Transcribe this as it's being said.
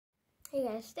Hey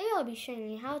guys, today I'll be showing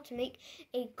you how to make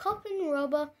a cotton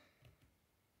rubber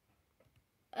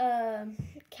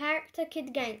character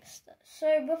Kid Gangster.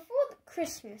 So before the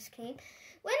Christmas came,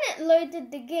 when it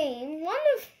loaded the game, one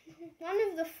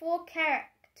of the 4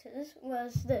 characters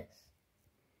was this,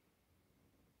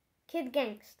 Kid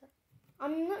Gangster.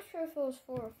 I'm not sure if it was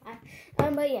 4 or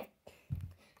 5, but yeah.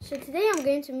 So today I'm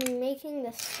going to be making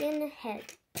the skin head.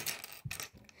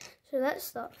 So let's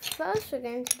start. First we're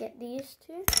going to get these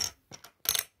 2.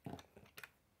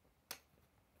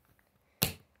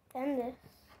 Then this.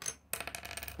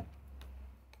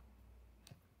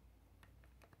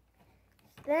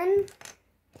 Then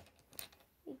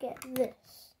we get this.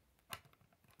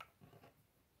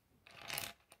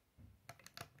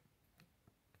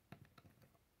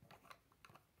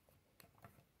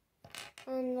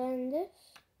 And then this.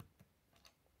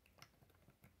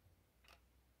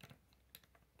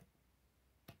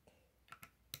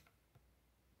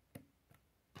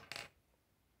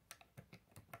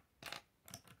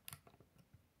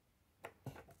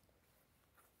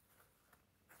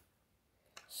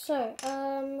 So,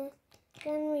 then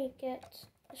we get,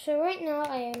 so right now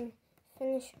I am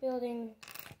finished building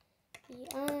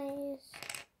the eyes.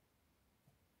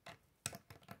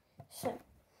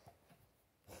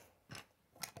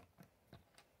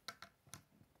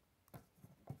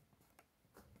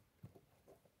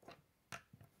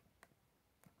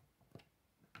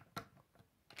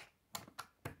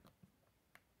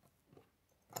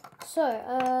 So,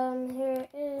 here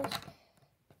it is.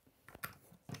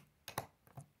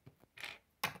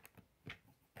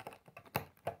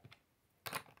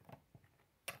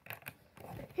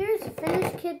 Here's a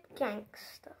finished Kid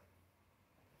Gangster.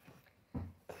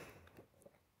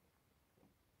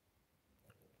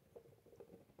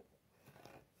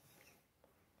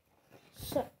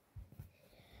 So,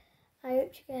 I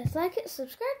hope you guys like it.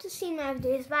 Subscribe to see my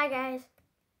videos. Bye guys.